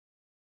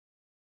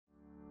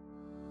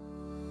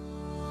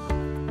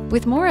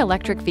With more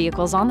electric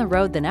vehicles on the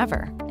road than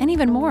ever, and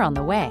even more on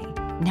the way,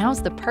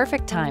 now's the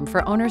perfect time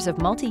for owners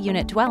of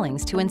multi-unit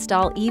dwellings to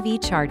install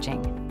EV charging.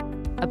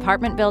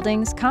 Apartment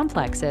buildings,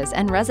 complexes,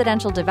 and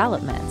residential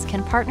developments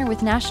can partner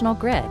with National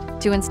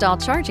Grid to install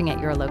charging at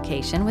your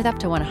location with up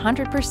to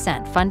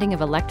 100% funding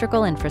of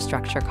electrical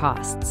infrastructure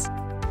costs.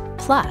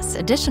 Plus,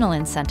 additional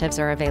incentives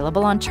are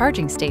available on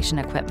charging station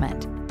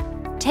equipment.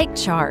 Take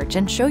charge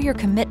and show your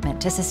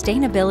commitment to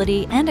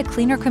sustainability and a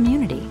cleaner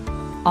community,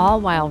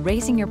 all while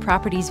raising your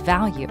property's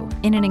value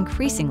in an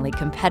increasingly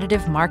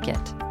competitive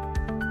market.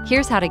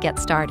 Here's how to get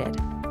started.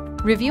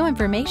 Review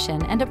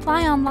information and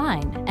apply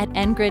online at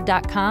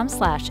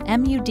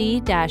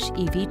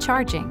ngrid.com/MUD-EV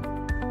charging.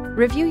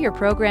 Review your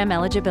program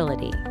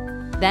eligibility.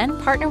 Then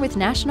partner with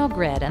National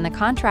Grid and the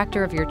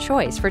contractor of your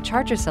choice for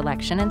charger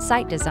selection and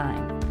site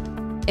design.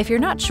 If you're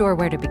not sure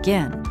where to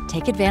begin,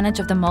 take advantage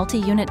of the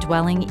multi-unit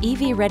dwelling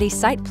EV-ready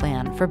site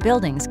plan for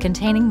buildings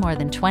containing more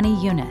than 20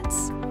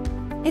 units.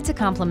 It's a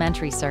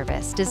complimentary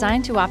service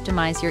designed to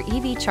optimize your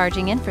EV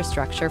charging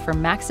infrastructure for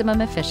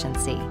maximum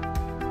efficiency.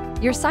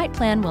 Your site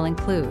plan will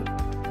include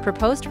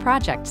proposed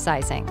project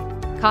sizing,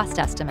 cost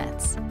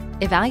estimates,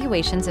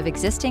 evaluations of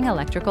existing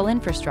electrical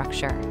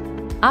infrastructure,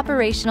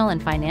 operational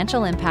and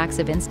financial impacts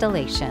of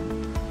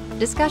installation,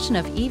 discussion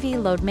of EV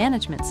load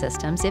management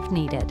systems if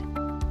needed.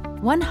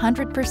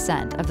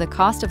 100% of the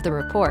cost of the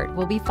report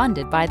will be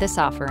funded by this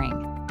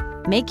offering.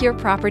 Make your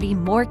property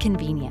more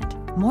convenient,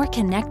 more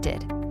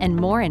connected, and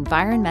more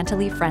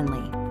environmentally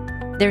friendly.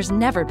 There's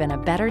never been a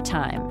better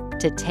time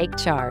to take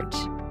charge.